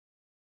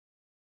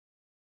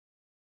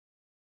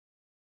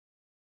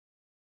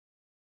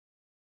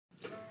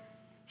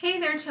Hey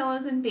there,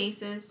 cellos and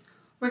basses.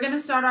 We're going to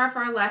start off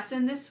our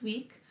lesson this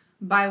week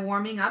by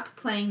warming up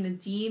playing the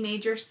D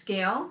major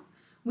scale.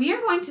 We are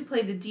going to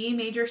play the D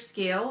major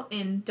scale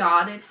in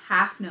dotted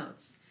half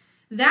notes.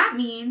 That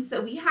means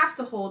that we have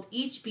to hold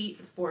each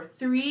beat for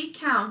 3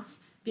 counts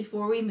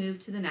before we move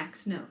to the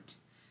next note.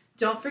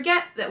 Don't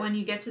forget that when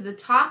you get to the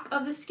top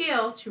of the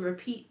scale to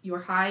repeat your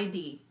high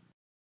D.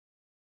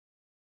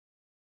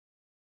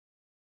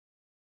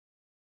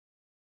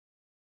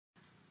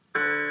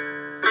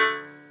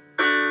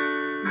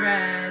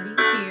 Ready,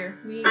 here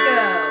we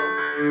go.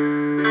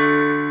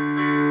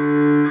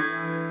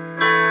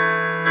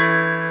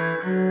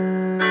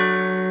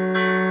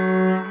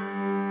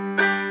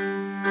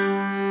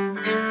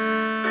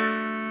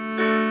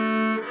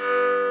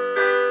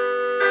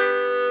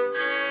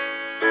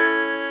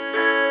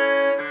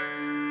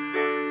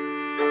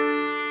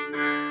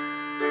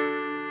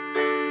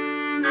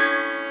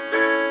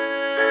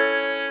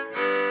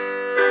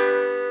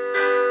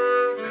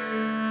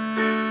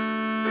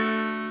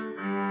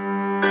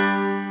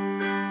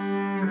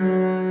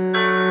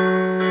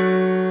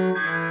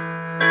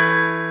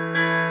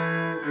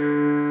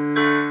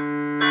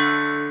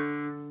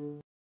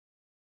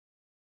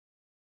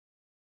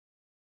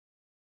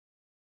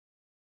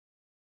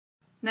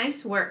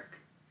 Nice work.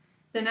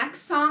 The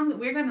next song that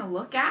we're going to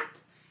look at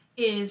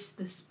is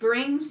the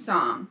spring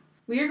song.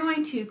 We are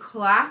going to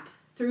clap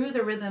through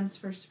the rhythms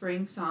for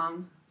spring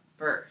song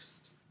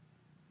first.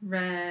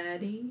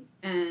 Ready,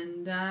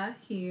 and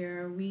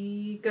here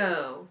we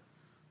go.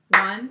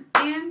 1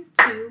 and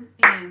 2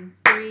 and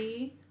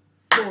 3,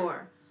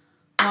 4.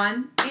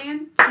 1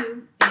 and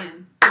 2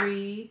 and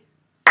 3,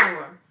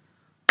 4.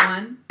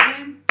 1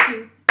 and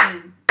 2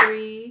 and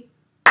 3,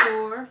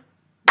 4.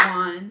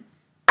 1,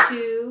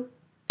 2,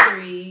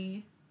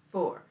 3,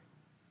 4.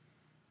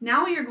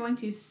 Now we are going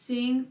to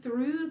sing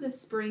through the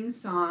spring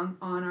song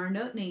on our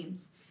note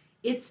names.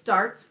 It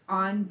starts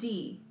on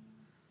D.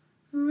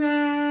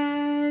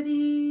 Ready,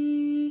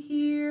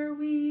 here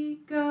we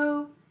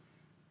go.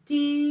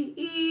 D,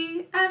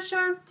 E, F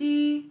sharp,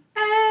 D,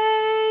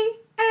 A,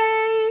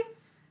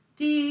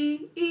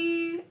 D,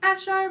 E,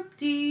 F sharp,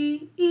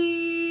 D,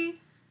 E,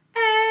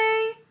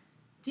 A,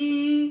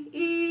 D,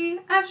 E,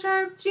 F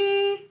sharp,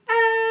 G,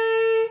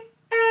 A,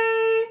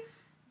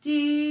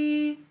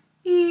 D,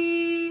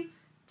 E,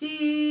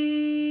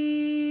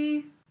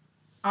 D.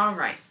 All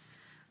right,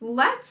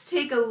 let's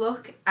take a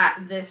look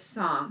at this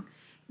song.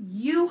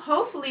 You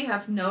hopefully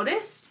have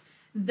noticed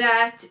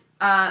that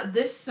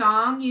this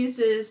song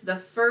uses the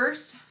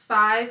first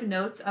 5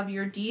 notes of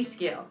your D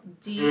scale.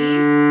 D, E,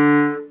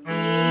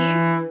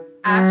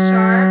 F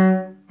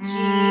sharp, G,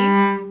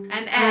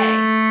 and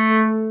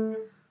A.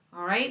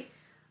 All right,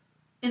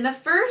 in the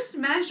first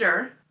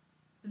measure,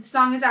 the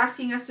song is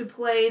asking us to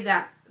play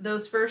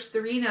those first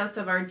 3 notes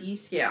of our D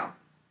scale.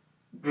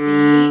 D, E,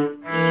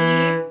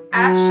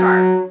 F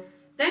sharp.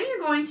 Then you're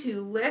going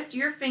to lift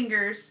your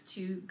fingers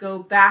to go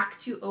back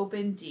to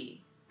open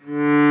D.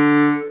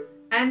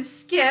 And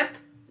skip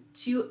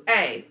to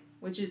A,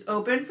 which is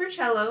open for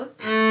cellos,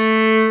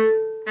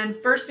 and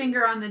first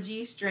finger on the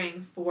G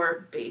string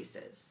for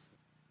basses.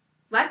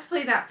 Let's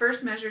play that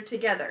first measure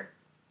together.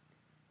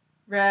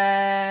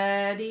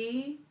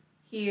 Ready,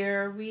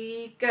 here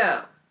we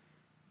go.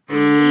 D,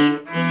 E,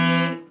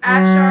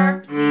 F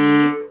sharp, D,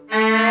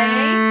 A.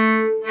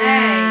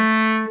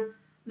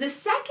 The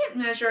second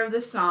measure of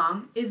the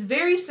song is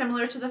very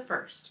similar to the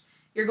first.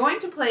 You're going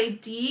to play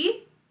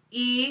D,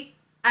 E,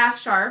 F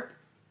sharp,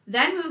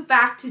 then move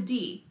back to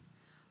D.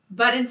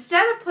 But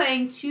instead of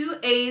playing 2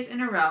 A's in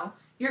a row,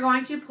 you're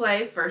going to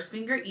play first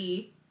finger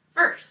E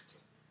first.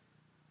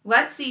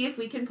 Let's see if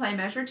we can play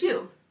measure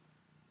 2.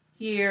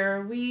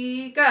 Here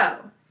we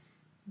go.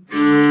 D,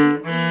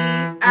 E,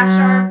 F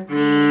sharp, D,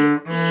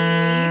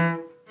 E,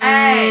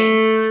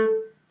 A.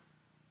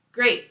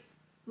 Great.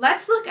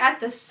 Let's look at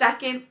the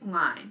second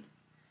line.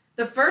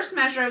 The first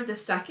measure of the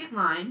second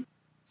line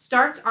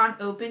starts on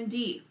open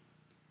D.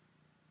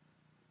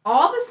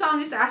 All the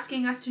song is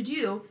asking us to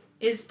do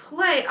is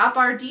play up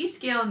our D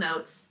scale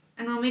notes,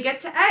 and when we get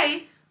to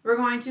A, we're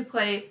going to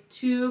play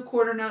 2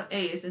 quarter note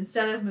A's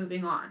instead of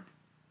moving on.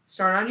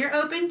 Start on your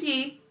open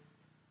D.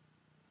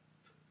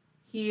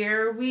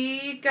 Here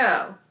we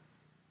go.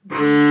 D,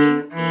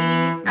 E,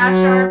 F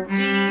sharp,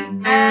 G,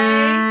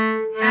 A.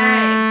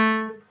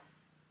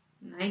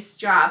 Nice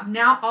job.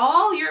 Now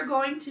all you're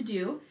going to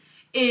do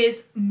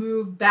is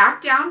move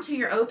back down to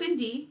your open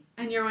D,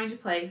 and you're going to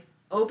play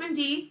open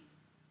D,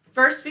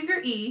 first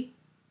finger E,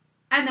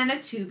 and then a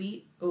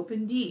 2-beat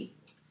open D.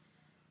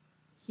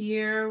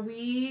 Here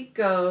we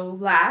go.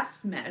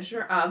 Last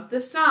measure of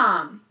the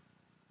song.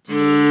 D,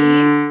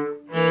 E,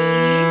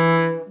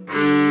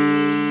 D.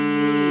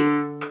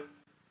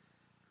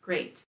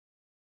 Great.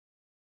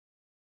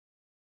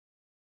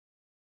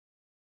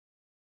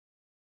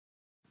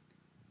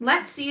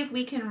 Let's see if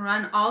we can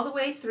run all the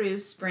way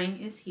through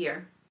Spring is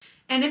Here.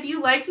 And if you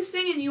like to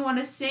sing and you want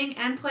to sing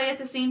and play at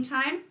the same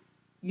time,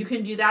 you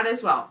can do that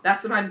as well.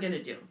 That's what I'm going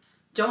to do.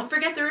 Don't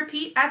forget the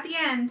repeat at the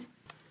end.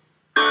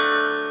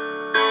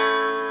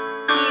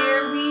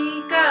 Here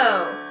we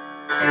go.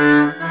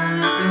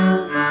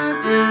 Daffodils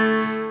are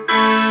blooming,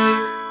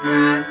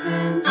 grass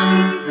and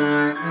trees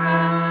are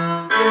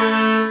growing.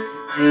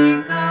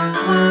 Take a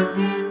walk,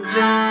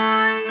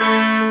 enjoy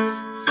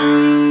it,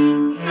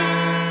 spring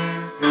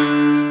is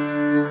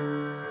here.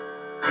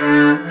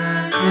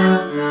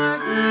 Daffodils are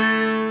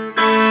blooming,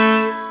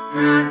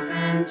 grass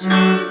and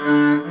trees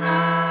are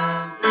growing.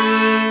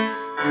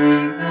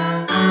 Take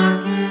a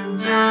walk,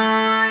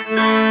 enjoy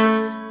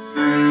it,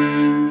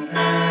 spring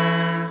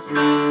is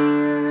here.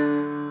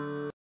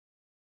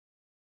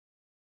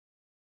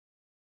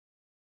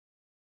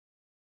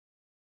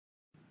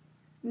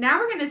 Now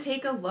we're going to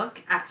take a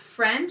look at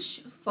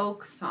French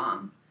folk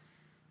song.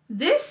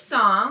 This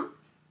song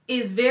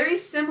is very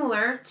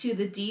similar to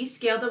the D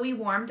scale that we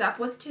warmed up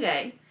with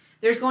today.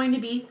 There's going to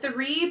be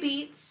 3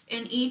 beats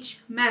in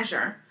each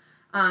measure.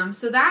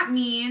 So that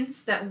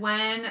means that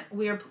when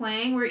we're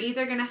playing, we're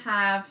either going to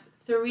have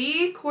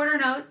 3 quarter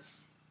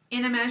notes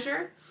in a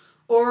measure,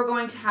 or we're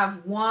going to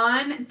have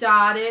 1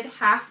 dotted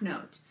half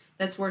note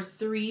that's worth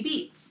 3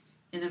 beats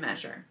in a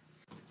measure.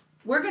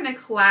 We're going to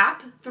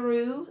clap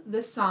through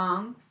the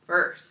song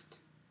first.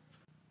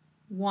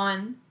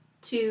 1,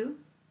 2,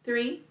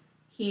 3,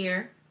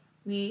 here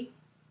we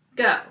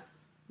go.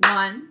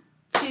 1,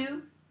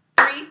 2,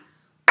 3,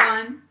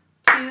 1,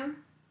 2,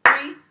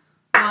 3,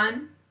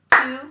 1,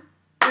 2,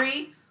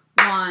 3,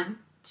 1,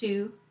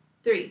 2,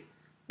 3,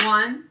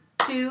 1,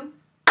 2,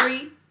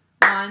 3,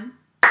 1,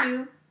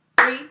 2,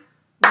 3,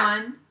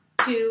 1,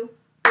 2,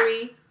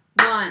 3,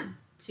 1,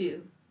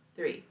 2,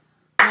 3,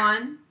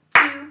 1,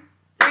 2,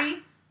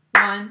 3,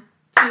 1,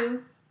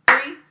 2,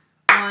 3,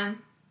 1,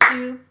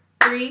 2,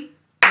 3,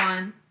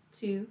 1,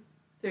 2,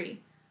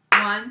 3,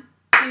 1,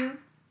 2,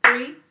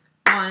 3,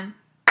 1,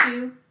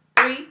 2,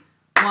 3,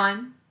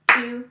 1,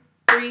 2,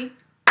 3,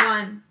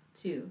 1,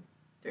 2,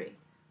 3,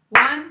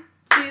 1,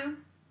 2,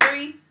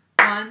 3,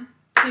 1,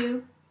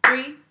 2,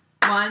 3,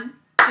 1,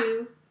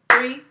 2,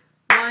 3,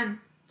 1,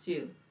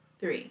 2,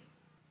 3.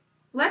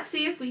 Let's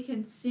see if we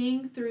can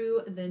sing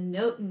through the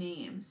note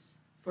names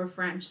for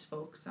French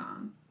folk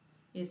song.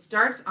 It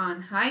starts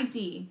on high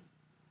D.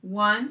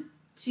 1,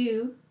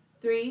 2,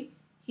 3,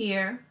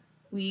 here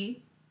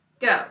we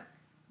go.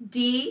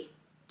 D,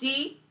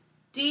 D,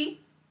 D,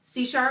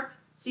 C sharp,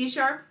 C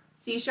sharp,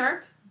 C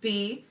sharp,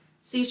 B,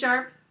 C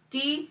sharp,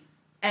 D,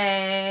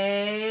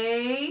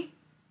 A,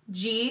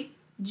 G,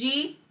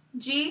 G,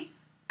 G,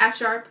 F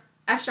sharp,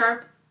 F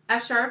sharp,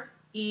 F sharp,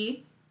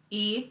 E,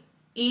 E,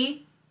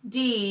 E,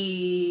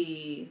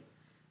 D,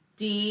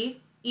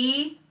 D,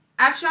 E,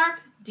 F sharp,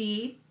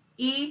 D,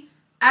 E,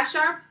 F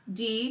sharp,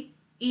 D,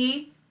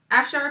 E,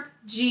 F sharp,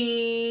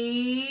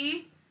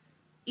 G,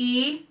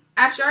 E,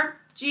 F sharp,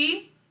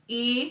 G,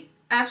 E,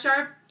 F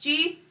sharp,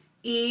 G,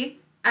 E,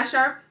 F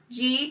sharp,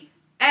 G,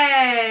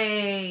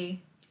 A,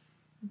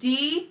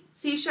 D,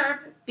 C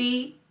sharp,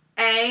 B,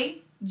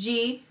 A,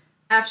 G,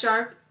 F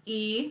sharp,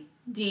 E,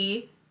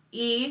 D,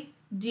 E,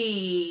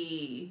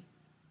 D.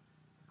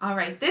 All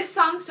right, this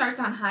song starts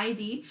on high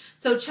D.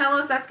 So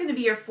cellos, that's going to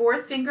be your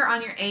 4th finger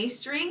on your A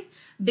string.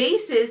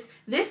 Basses,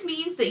 this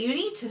means that you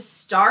need to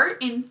start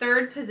in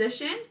 3rd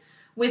position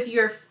with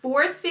your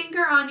 4th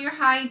finger on your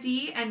high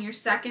D and your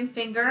 2nd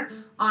finger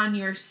on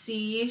your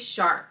C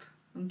sharp.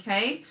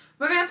 Okay?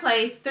 We're going to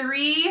play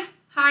 3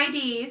 high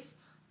Ds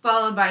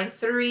followed by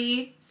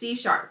 3 C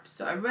sharps.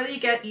 So everybody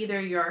get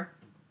either your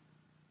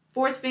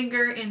 4th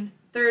finger in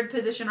 3rd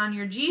position on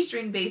your G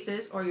string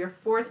basses or your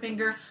 4th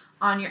finger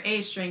on your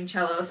A string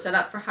cello set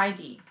up for high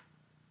D.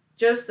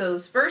 Just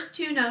those first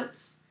 2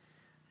 notes,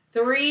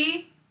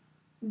 3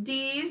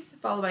 Ds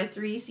followed by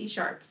 3 C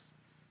sharps.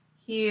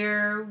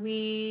 Here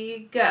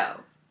we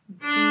go.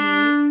 D, D,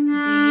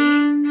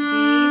 D,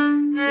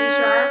 C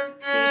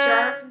sharp, C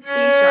sharp, C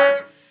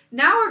sharp.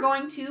 Now we're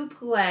going to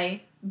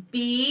play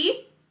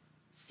B,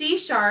 C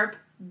sharp,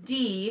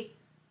 D,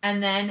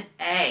 and then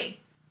A.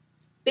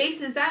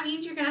 Basses, that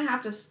means you're going to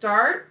have to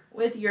start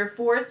with your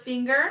 4th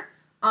finger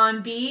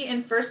on B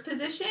in 1st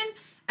position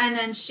and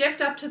then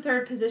shift up to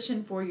 3rd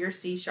position for your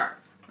C sharp.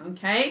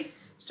 Okay?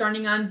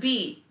 Starting on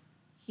B.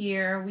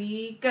 Here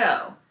we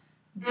go.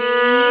 B,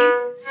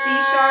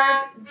 C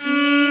sharp,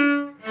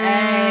 D,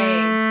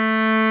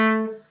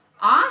 A.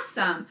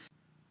 Awesome.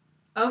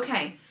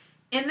 Okay.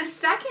 In the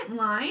 2nd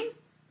line,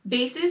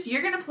 basses,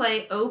 you're going to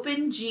play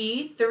open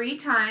G 3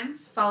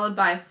 times followed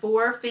by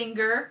 4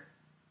 finger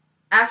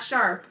F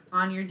sharp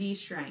on your D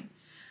string.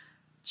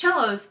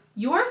 Cellos,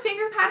 your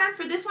finger pattern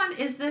for this one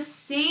is the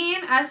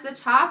same as the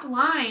top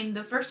line,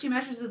 the first 2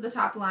 measures of the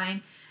top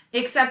line,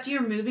 except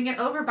you're moving it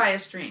over by a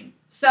string.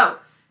 So,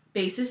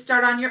 basses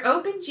start on your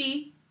open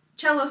G,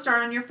 cello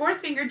start on your 4th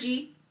finger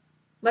G.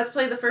 Let's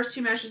play the first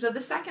 2 measures of the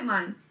 2nd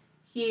line.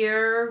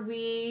 Here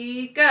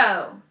we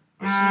go.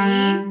 G,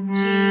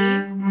 G,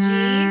 G,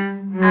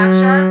 F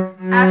sharp,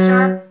 F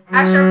sharp,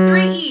 F sharp,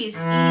 3 E's.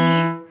 E, E,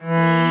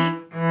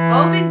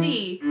 open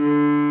D,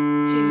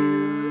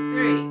 2,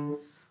 3.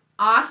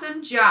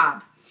 Awesome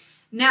job.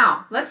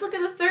 Now, let's look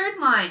at the 3rd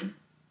line.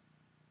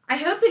 I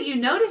hope that you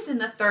notice in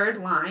the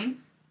 3rd line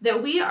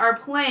that we are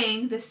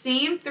playing the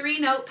same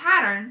 3-note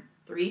pattern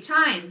 3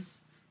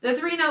 times. The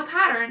 3-note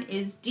pattern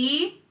is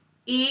D,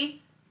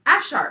 E,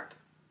 F sharp.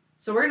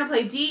 So we're going to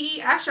play D,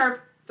 E, F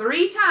sharp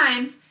 3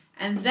 times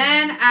and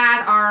then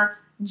add our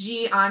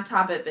G on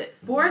top of it.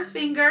 4th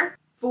finger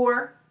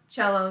for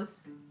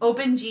cellos,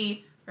 open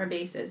G for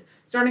basses.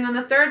 Starting on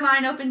the 3rd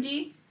line, open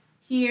D.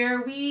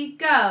 Here we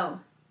go.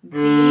 D,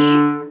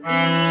 E,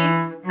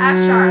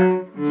 F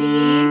sharp, D,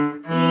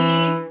 E,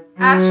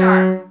 F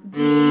sharp,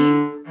 D,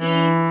 E,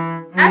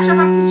 F sharp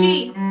up to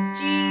G,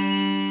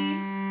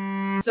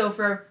 G. So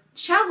for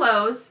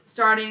cellos,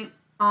 starting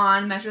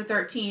on measure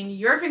 13,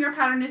 your finger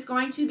pattern is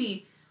going to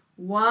be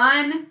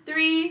 1,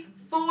 3,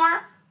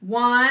 4,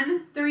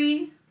 1,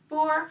 3,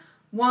 4,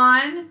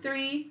 1,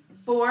 3,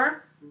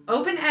 4,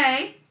 open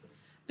A.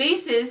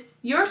 Basses,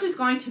 yours is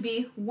going to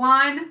be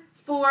 1,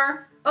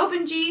 4,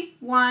 open G,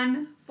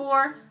 1,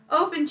 4,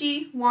 open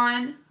G,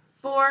 1,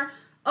 4,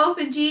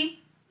 open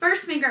G,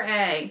 1st finger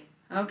A.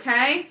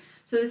 Okay?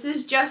 So this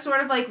is just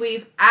sort of like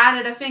we've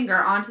added a finger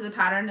onto the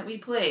pattern that we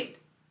played.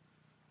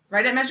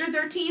 Right at measure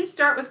 13,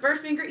 start with 1st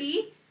finger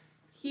E.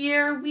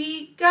 Here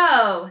we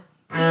go.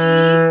 E,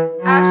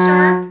 F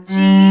sharp, G,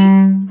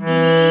 E,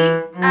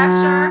 F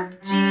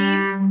sharp, G,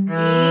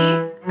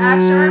 E, F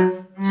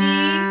sharp, G,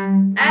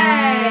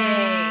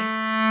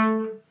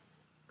 A.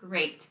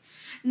 Great.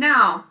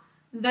 Now,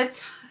 the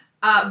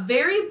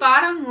very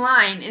bottom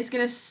line is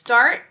going to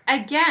start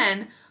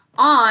again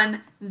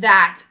on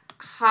that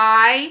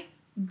high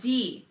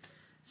D.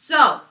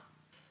 So,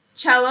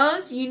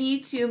 cellos, you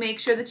need to make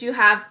sure that you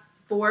have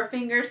 4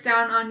 fingers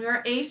down on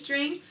your A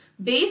string.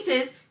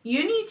 Basses,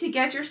 you need to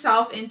get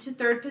yourself into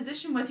 3rd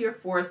position with your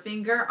 4th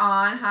finger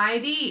on high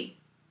D.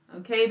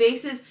 Okay,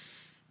 basses,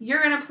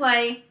 you're going to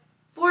play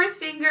 4th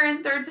finger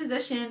in 3rd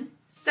position,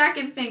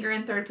 2nd finger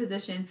in 3rd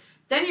position.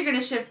 Then you're going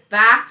to shift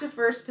back to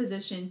 1st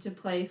position to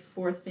play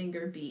 4th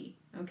finger B.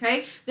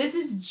 Okay, this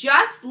is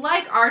just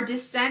like our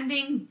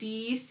descending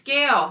D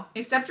scale,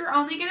 except you're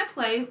only going to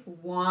play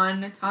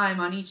 1 time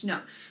on each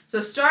note.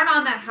 So start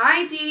on that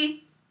high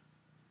D,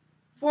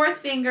 4th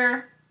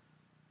finger.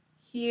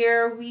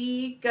 Here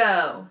we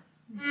go.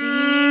 D,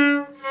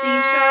 C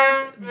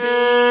sharp, B,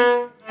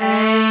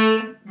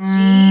 A, G,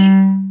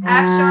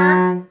 F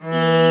sharp, E,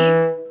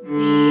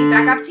 D,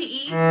 back up to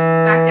E,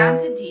 back down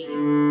to D.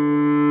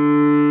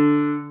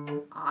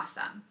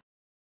 Awesome.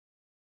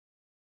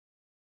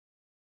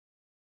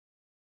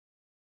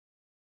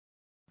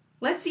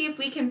 Let's see if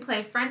we can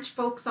play French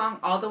folk song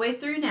all the way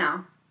through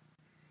now.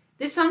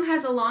 This song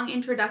has a long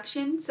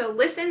introduction, so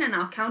listen and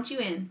I'll count you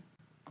in.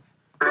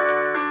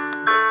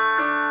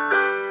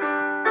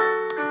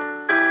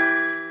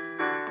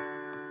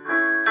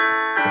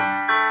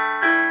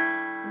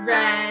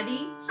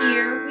 Ready?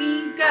 Here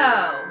we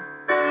go.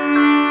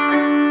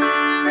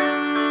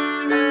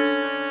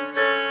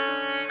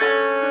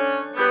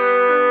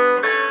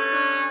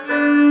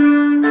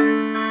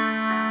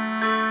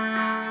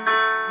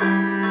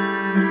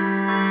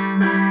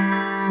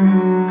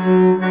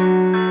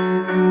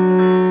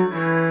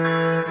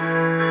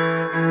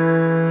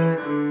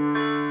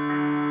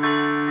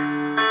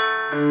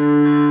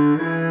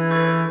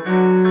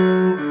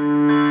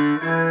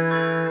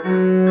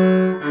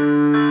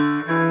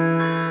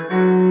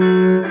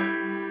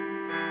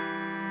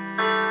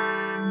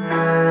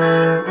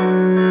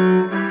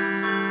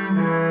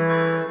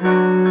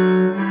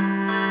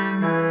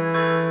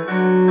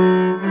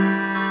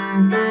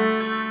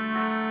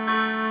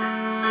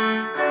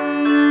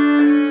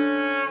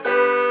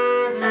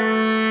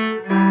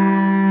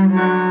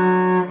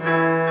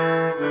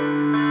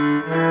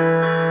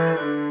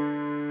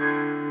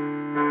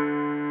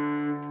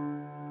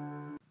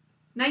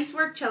 Nice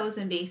work, cellos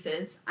and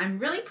basses. I'm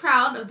really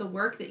proud of the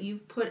work that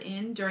you've put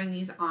in during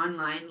these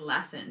online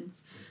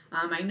lessons.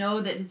 I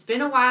know that it's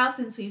been a while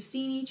since we've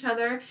seen each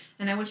other,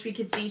 and I wish we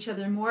could see each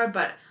other more,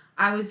 but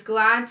I was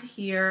glad to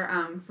hear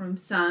from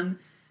some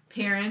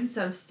parents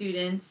of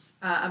students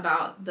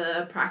about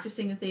the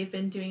practicing that they've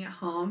been doing at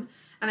home.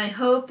 And I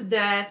hope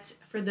that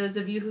for those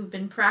of you who've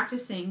been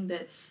practicing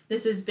that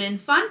this has been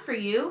fun for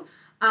you.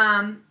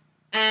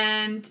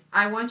 And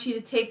I want you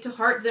to take to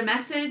heart the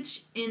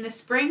message in the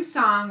spring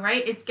song,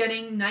 right? It's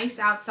getting nice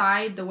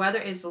outside. The weather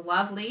is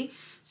lovely.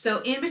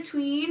 So in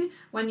between,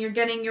 when you're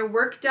getting your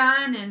work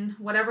done and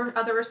whatever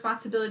other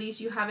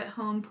responsibilities you have at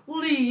home,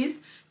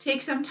 please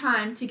take some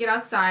time to get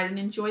outside and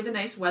enjoy the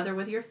nice weather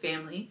with your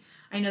family.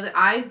 I know that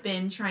I've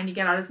been trying to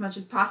get out as much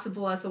as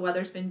possible as the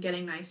weather's been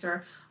getting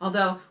nicer,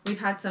 although we've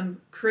had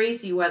some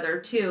crazy weather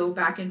too,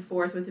 back and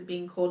forth with it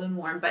being cold and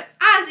warm. But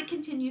as it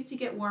continues to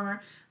get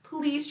warmer,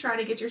 please try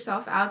to get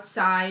yourself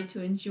outside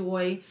to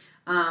enjoy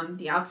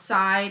the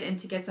outside and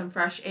to get some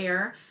fresh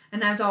air.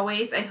 And as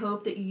always, I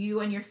hope that you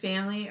and your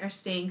family are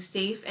staying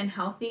safe and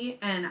healthy,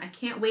 and I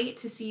can't wait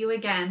to see you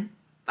again.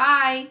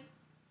 Bye!